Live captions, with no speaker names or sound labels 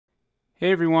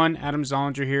Hey everyone, Adam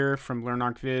Zollinger here from Learn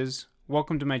Archviz.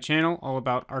 Welcome to my channel all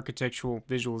about architectural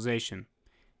visualization.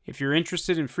 If you're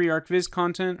interested in free Archviz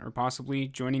content or possibly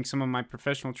joining some of my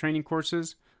professional training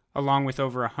courses, along with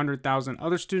over 100,000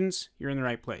 other students, you're in the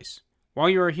right place. While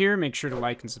you are here, make sure to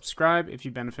like and subscribe if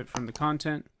you benefit from the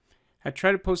content. I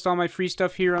try to post all my free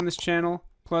stuff here on this channel,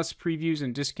 plus previews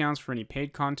and discounts for any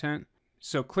paid content,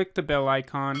 so click the bell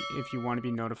icon if you want to be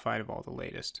notified of all the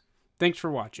latest. Thanks for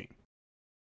watching.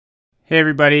 Hey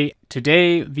everybody,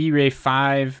 today Vray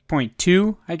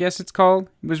 5.2, I guess it's called,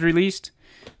 was released.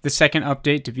 The second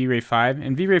update to Vray 5,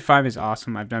 and Vray 5 is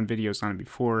awesome. I've done videos on it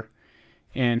before,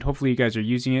 and hopefully you guys are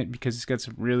using it because it's got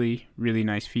some really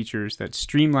nice features that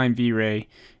streamline Vray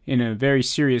in a very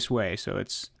serious way, so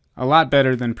it's a lot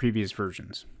better than previous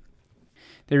versions.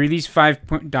 They released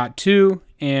 5.2,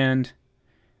 and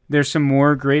there's some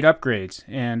more great upgrades,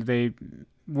 and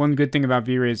one good thing about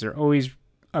Vray is they're always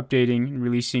updating and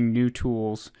releasing new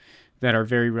tools that are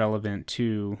very relevant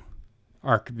to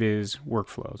Archviz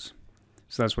workflows.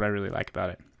 So that's what I really like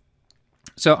about it.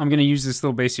 So I'm going to use this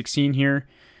little basic scene here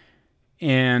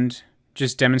and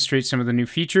just demonstrate some of the new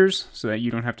features so that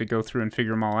you don't have to go through and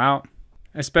figure them all out,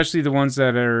 especially the ones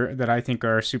that I think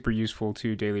are super useful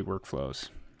to daily workflows.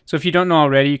 So if you don't know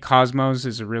already, Cosmos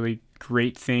is a really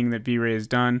great thing that Vray has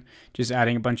done, just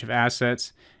adding a bunch of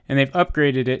assets. And they've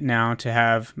upgraded it now to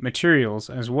have materials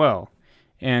as well.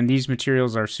 And these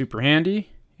materials are super handy.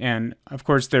 And of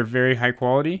course, they're very high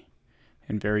quality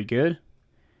and very good.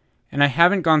 And I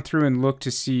haven't gone through and looked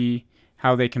to see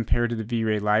how they compare to the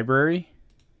Vray library.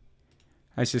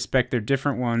 I suspect they're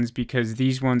different ones because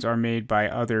these ones are made by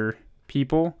other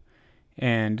people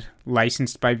and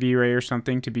licensed by Vray or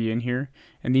something to be in here.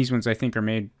 And these ones I think are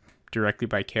made directly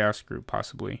by Chaos Group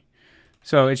possibly.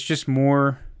 So it's just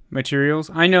more materials.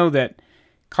 I know that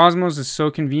Cosmos is so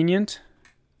convenient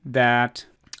that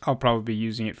I'll probably be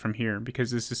using it from here because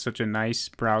this is such a nice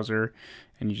browser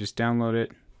and you just download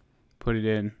it, put it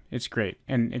in. It's great.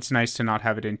 And it's nice to not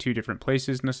have it in two different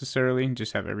places necessarily and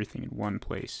just have everything in one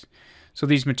place. So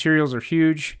these materials are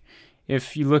huge.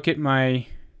 If you look at my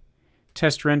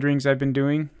test renderings I've been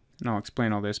doing, and I'll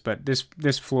explain all this, but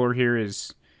this floor here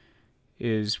is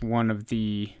one of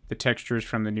the textures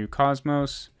from the new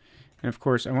Cosmos. And of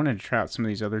course, I wanted to try out some of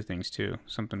these other things too,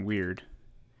 something weird.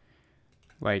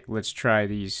 Like, let's try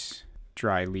these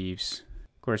dry leaves.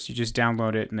 Of course, you just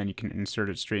download it and then you can insert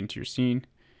it straight into your scene.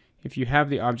 If you have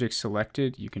the object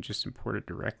selected, you can just import it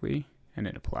directly and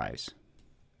it applies.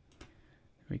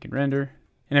 We can render.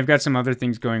 And I've got some other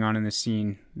things going on in the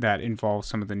scene that involve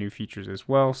some of the new features as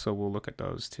well, so we'll look at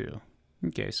those too.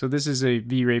 Okay, so this is a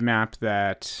Vray map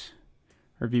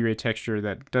or Vray texture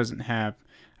that doesn't have,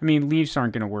 I mean, leaves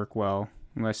aren't going to work well,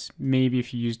 unless maybe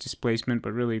if you use displacement,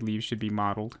 but really leaves should be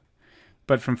modeled.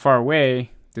 But from far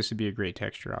away, this would be a great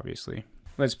texture, obviously.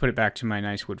 Let's put it back to my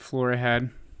nice wood floor I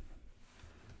had.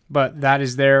 But that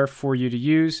is there for you to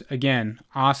use. Again,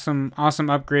 awesome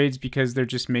upgrades because they're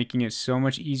just making it so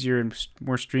much easier and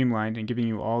more streamlined and giving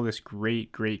you all this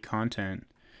great content,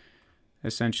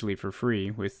 essentially for free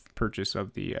with purchase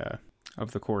of the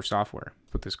core software.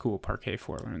 Put this cool parquet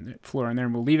floor in there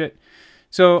and we'll leave it.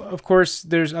 So, of course,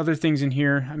 there's other things in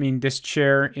here. I mean, this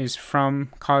chair is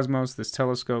from Cosmos. This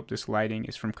telescope, this lighting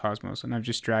is from Cosmos. And I've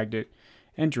just dragged it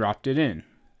and dropped it in.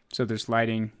 So there's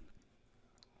lighting.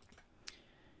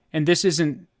 And this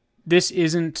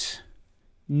isn't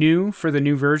new for the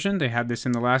new version. They had this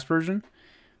in the last version.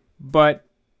 But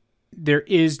there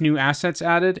is new assets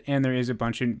added, and there is a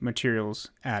bunch of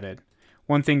materials added.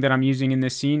 One thing that I'm using in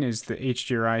this scene is the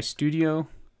HDRI Studio.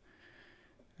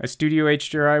 A studio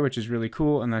HDRI, which is really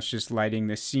cool, and that's just lighting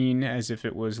the scene as if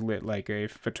it was lit like a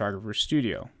photographer's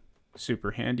studio.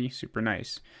 Super handy, super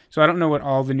nice. So I don't know what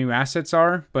all the new assets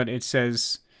are, but it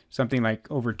says something like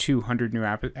over 200 new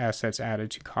assets added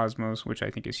to Cosmos, which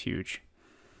I think is huge.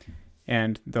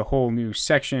 And the whole new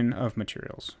section of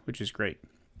materials, which is great.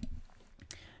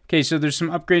 Okay, so there's some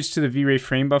upgrades to the Vray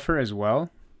frame buffer as well.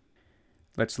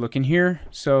 Let's look in here.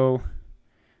 So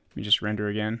let me just render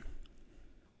again.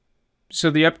 So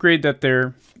the upgrade that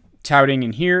they're touting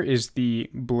in here is the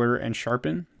blur and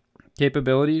sharpen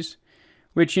capabilities,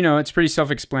 which, you know, it's pretty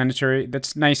self-explanatory.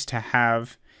 That's nice to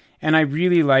have. And I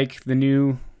really like the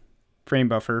new frame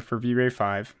buffer for Vray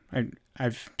 5.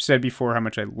 I've said before how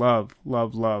much I love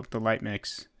the light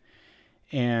mix.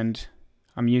 And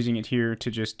I'm using it here to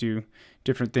just do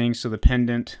different things. So the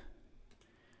pendant,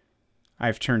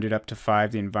 I've turned it up to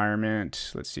 5. The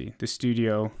environment, let's see, the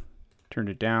studio, turned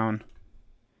it down.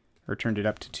 Or turned it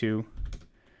up to 2.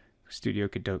 Studio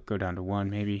could go down to 1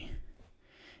 maybe.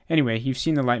 Anyway, you've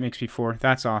seen the light mix before.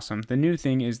 That's awesome. The new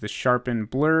thing is the Sharpen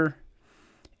blur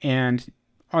And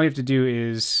all you have to do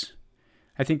is,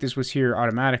 I think this was here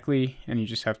automatically, and you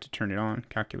just have to turn it on,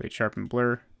 calculate sharpen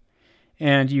blur.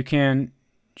 And you can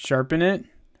sharpen it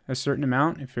a certain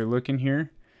amount if you're looking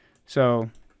here.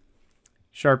 So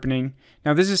sharpening.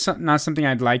 Now this is not something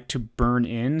I'd like to burn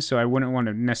in, so I wouldn't want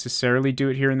to necessarily do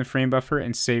it here in the frame buffer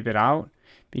and save it out,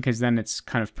 because then it's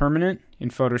kind of permanent. In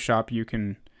Photoshop you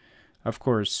can, of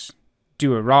course,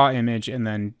 do a raw image and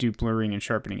then do blurring and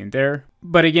sharpening in there.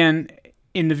 But again,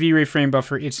 in the V-Ray frame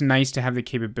buffer, it's nice to have the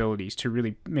capabilities to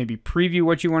really maybe preview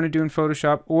what you want to do in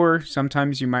Photoshop, or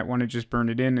sometimes you might want to just burn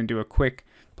it in and do a quick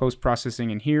post-processing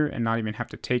in here and not even have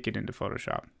to take it into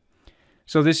Photoshop.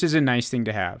 So this is a nice thing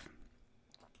to have.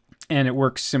 And it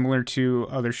works similar to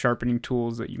other sharpening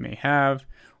tools that you may have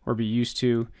or be used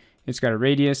to. It's got a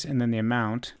radius and then the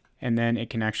amount, and then it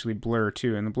can actually blur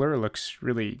too. And the blur looks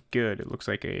really good. It looks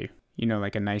like a, you know,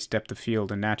 like a nice depth of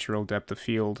field, a natural depth of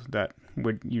field that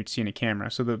you'd see in a camera.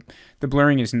 So the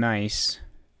blurring is nice.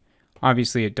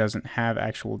 Obviously it doesn't have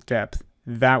actual depth.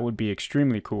 That would be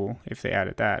extremely cool if they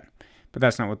added that. But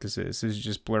that's not what this is. This is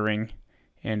just blurring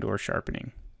and or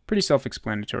sharpening. Pretty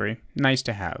self-explanatory. Nice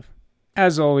to have.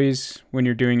 As always, when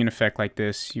you're doing an effect like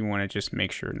this, you want to just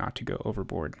make sure not to go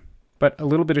overboard. But a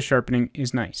little bit of sharpening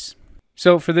is nice.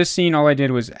 So for this scene, all I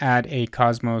did was add a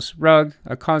Cosmos rug,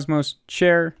 a Cosmos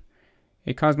chair,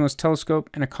 a Cosmos telescope,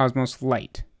 and a Cosmos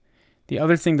light. The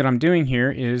other thing that I'm doing here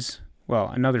is, well,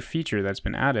 another feature that's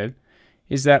been added,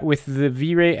 is that with the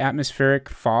V-Ray atmospheric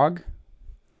fog,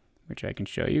 which I can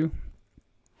show you,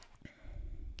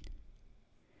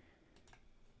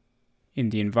 in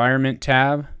the environment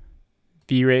tab,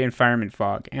 V-Ray environment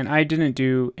fog. And I didn't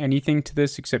do anything to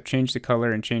this except change the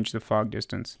color and change the fog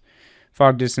distance.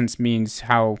 Fog distance means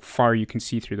how far you can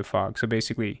see through the fog. So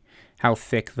basically how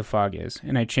thick the fog is.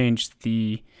 And I changed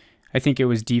the, I think it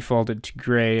was defaulted to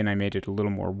gray, and I made it a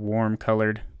little more warm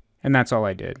colored. And that's all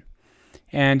I did.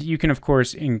 And you can of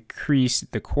course increase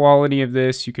the quality of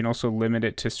this. You can also limit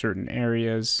it to certain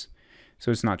areas,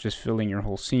 so it's not just filling your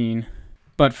whole scene.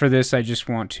 But for this, I just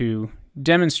want to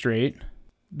demonstrate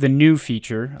the new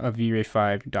feature of V-Ray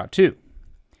 5.2.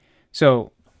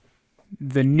 So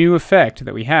the new effect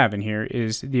that we have in here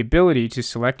is the ability to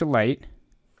select a light,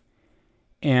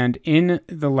 and in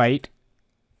the light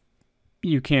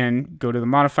you can go to the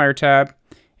modifier tab,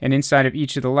 and inside of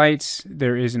each of the lights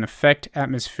there is an effect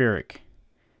atmospheric.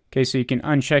 Okay, so you can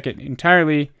uncheck it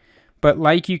entirely, but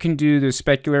like you can do the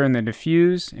specular and the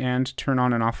diffuse and turn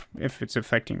on and off if it's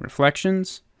affecting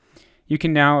reflections, you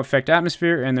can now affect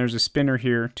atmosphere, and there's a spinner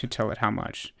here to tell it how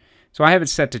much. So I have it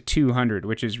set to 200,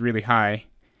 which is really high.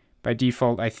 By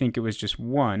default, I think it was just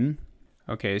 1.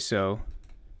 Okay, so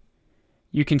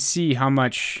you can see how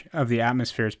much of the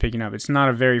atmosphere is picking up. It's not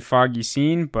a very foggy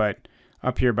scene, but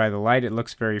up here by the light, it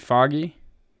looks very foggy.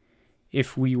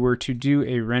 If we were to do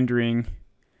a rendering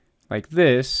like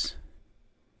this,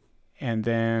 and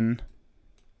then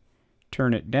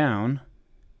turn it down,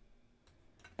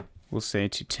 we'll say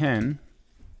to 10,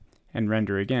 and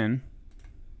render again.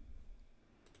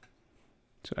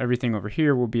 So everything over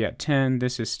here will be at 10.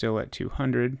 This is still at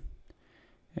 200.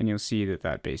 And you'll see that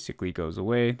that basically goes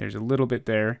away. There's a little bit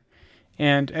there.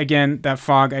 And again, that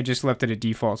fog, I just left it at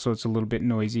default, so it's a little bit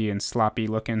noisy and sloppy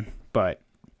looking. But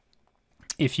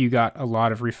if you got a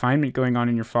lot of refinement going on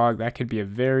in your fog, that could be a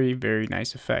very, very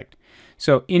nice effect.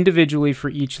 So individually for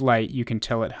each light, you can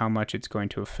tell it how much it's going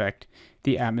to affect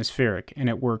the atmospheric, and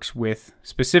it works with,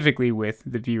 specifically with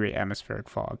the V-Ray atmospheric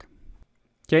fog.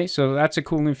 Okay, so that's a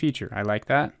cool new feature. I like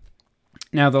that.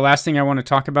 Now the last thing I want to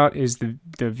talk about is the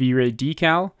V-Ray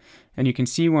decal, and you can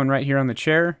see one right here on the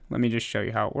chair. Let me just show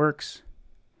you how it works.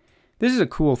 This is a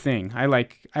cool thing. I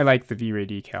like the V-Ray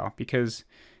decal because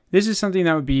this is something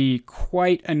that would be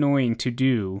quite annoying to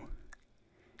do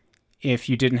if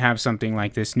you didn't have something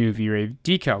like this new V-Ray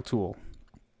decal tool.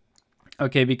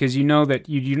 Okay, because you know that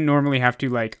you normally have to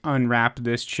like unwrap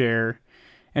this chair,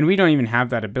 and we don't even have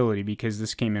that ability because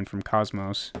this came in from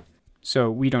Cosmos. So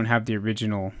we don't have the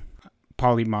original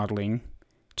poly modeling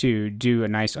to do a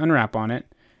nice unwrap on it.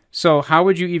 So how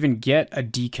would you even get a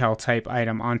decal type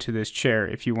item onto this chair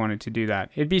if you wanted to do that?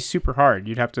 It'd be super hard.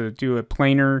 You'd have to do a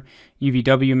planar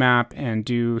UVW map and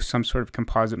do some sort of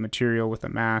composite material with a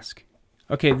mask.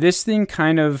 Okay, this thing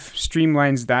kind of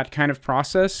streamlines that kind of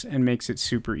process and makes it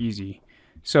super easy.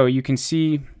 So you can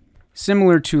see,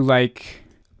 similar to like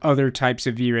other types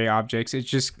of V-Ray objects,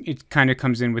 it kind of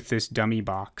comes in with this dummy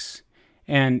box.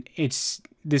 And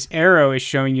this arrow is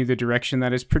showing you the direction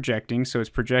that it's projecting. So it's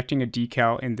projecting a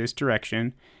decal in this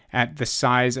direction at the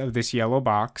size of this yellow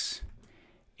box.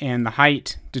 And the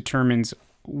height determines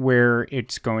where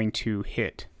it's going to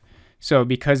hit. So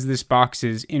because this box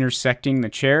is intersecting the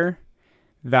chair,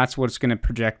 that's what it's going to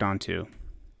project onto.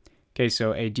 Okay,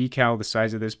 so a decal the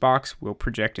size of this box will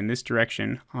project in this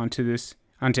direction onto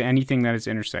anything that is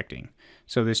intersecting.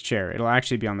 So this chair, it'll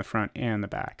actually be on the front and the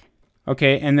back.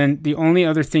 Okay, and then the only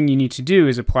other thing you need to do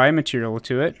is apply material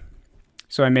to it.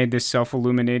 So I made this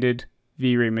self-illuminated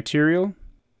V-Ray material,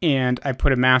 and I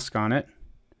put a mask on it,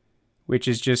 which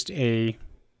is just a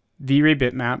V-Ray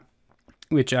bitmap,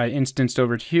 which I instanced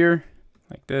over to here,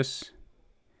 like this.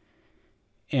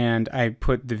 And I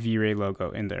put the V-Ray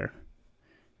logo in there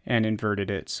and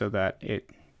inverted it so that it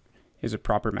is a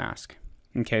proper mask.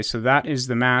 Okay, so that is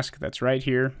the mask that's right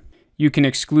here. You can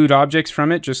exclude objects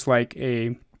from it just like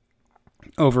a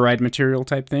override material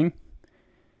type thing.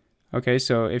 Okay,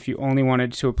 so if you only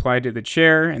wanted to apply to the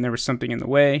chair and there was something in the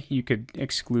way, you could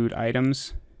exclude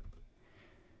items.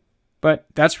 But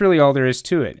that's really all there is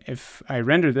to it. If I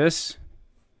render this,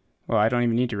 well, I don't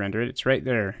even need to render it. It's right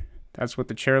there. That's what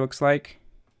the chair looks like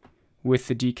with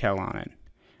the decal on it.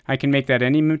 I can make that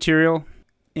any material,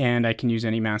 and I can use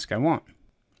any mask I want.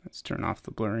 Let's turn off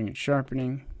the blurring and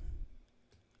sharpening.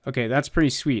 Okay, that's pretty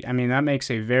sweet. I mean, that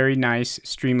makes a very nice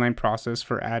streamlined process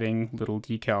for adding little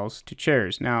decals to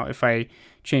chairs. Now, if I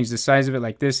change the size of it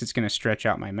like this, it's going to stretch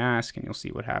out my mask, and you'll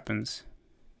see what happens.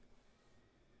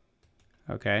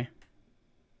 Okay.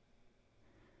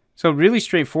 So really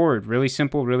straightforward, really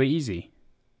simple, really easy.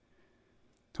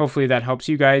 Hopefully that helps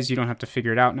you guys. You don't have to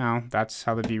figure it out now. That's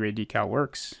how the V-Ray decal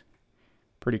works.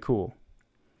 Pretty cool.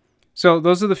 So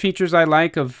those are the features I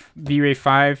like of V-Ray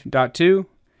 5.2.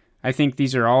 I think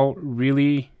these are all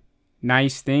really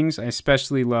nice things. I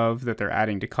especially love that they're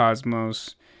adding to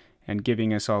Cosmos and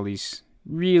giving us all these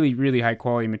really, really high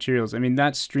quality materials. I mean,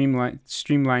 that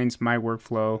streamlines my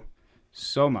workflow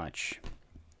so much.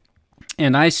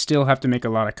 And I still have to make a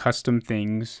lot of custom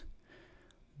things,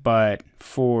 but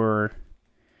for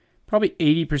probably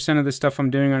 80% of the stuff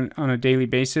I'm doing on a daily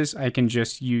basis, I can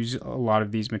just use a lot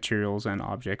of these materials and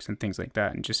objects and things like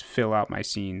that and just fill out my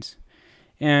scenes.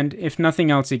 And if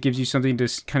nothing else, it gives you something to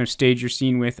kind of stage your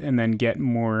scene with and then get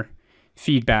more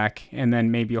feedback, and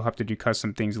then maybe you'll have to do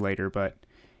custom things later, but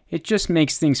it just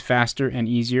makes things faster and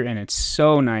easier, and it's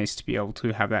so nice to be able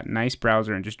to have that nice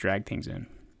browser and just drag things in.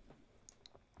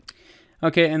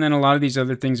 Okay, and then a lot of these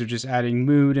other things are just adding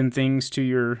mood and things to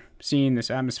your scene, this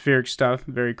atmospheric stuff,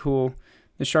 very cool.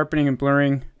 The sharpening and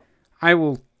blurring, I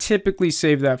will typically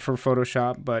save that for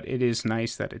Photoshop, but it is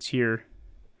nice that it's here.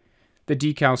 The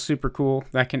decal is super cool.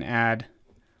 That can add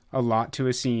a lot to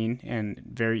a scene and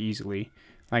very easily.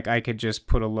 Like I could just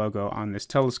put a logo on this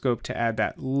telescope to add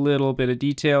that little bit of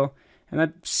detail, and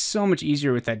that's so much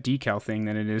easier with that decal thing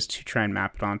than it is to try and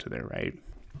map it onto there, right?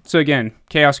 So again,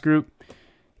 Chaos Group,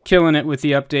 killing it with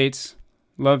the updates.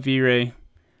 Love V-Ray.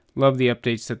 Love the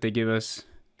updates that they give us.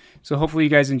 So hopefully you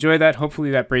guys enjoy that.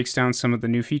 Hopefully that breaks down some of the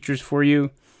new features for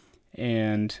you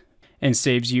and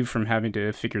saves you from having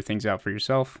to figure things out for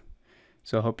yourself.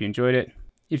 So I hope you enjoyed it.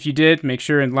 If you did, make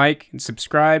sure and like and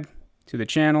subscribe to the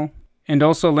channel. And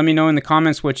also let me know in the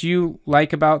comments what you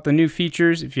like about the new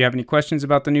features. If you have any questions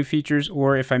about the new features,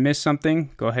 or if I missed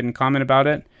something, go ahead and comment about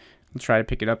it. I'll try to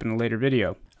pick it up in a later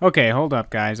video. Okay, hold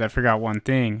up guys, I forgot one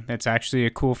thing. That's actually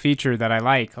a cool feature that I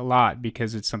like a lot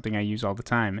because it's something I use all the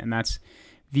time, and that's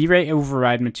V-Ray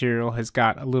override material has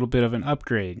got a little bit of an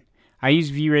upgrade. I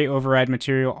use V-Ray override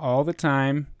material all the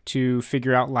time to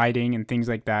figure out lighting and things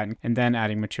like that, and then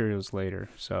adding materials later.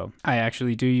 So I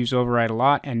actually do use override a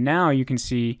lot, and now you can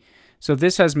see, so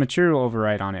this has material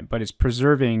override on it, but it's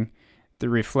preserving the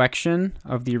reflection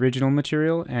of the original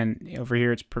material, and over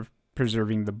here it's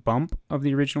preserving the bump of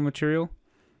the original material.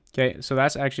 Okay, so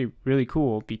that's actually really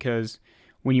cool because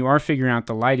when you are figuring out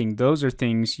the lighting, those are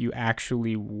things you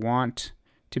actually want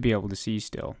to be able to see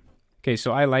still. Okay,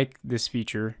 so I like this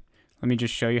feature. Let me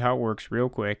just show you how it works real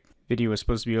quick. Video is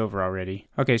supposed to be over already.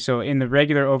 Okay, so in the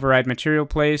regular override material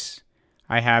place,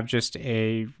 I have just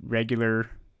a regular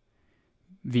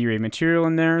V-Ray material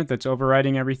in there that's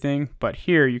overriding everything. But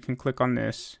here you can click on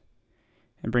this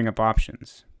and bring up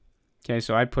options. Okay,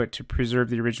 so I put to preserve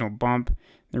the original bump,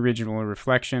 the original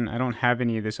reflection. I don't have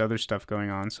any of this other stuff going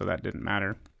on, so that didn't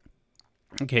matter.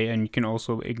 Okay, and you can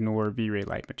also ignore V-Ray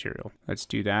light material. Let's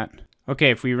do that. Okay,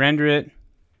 if we render it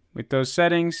with those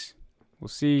settings, we'll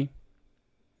see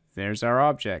there's our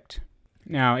object.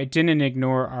 Now, it didn't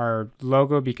ignore our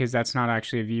logo because that's not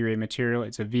actually a V-Ray material.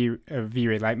 It's a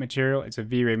V-Ray light material. It's a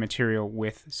V-Ray material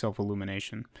with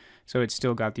self-illumination. So it's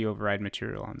still got the override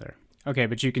material on there. Okay,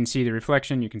 but you can see the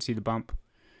reflection, you can see the bump,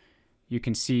 you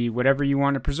can see whatever you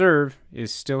want to preserve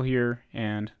is still here,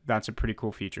 and that's a pretty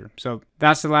cool feature. So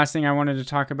that's the last thing I wanted to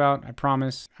talk about. I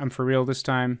promise I'm for real this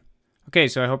time. Okay,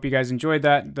 so I hope you guys enjoyed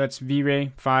that. That's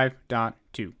Vray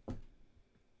 5.2.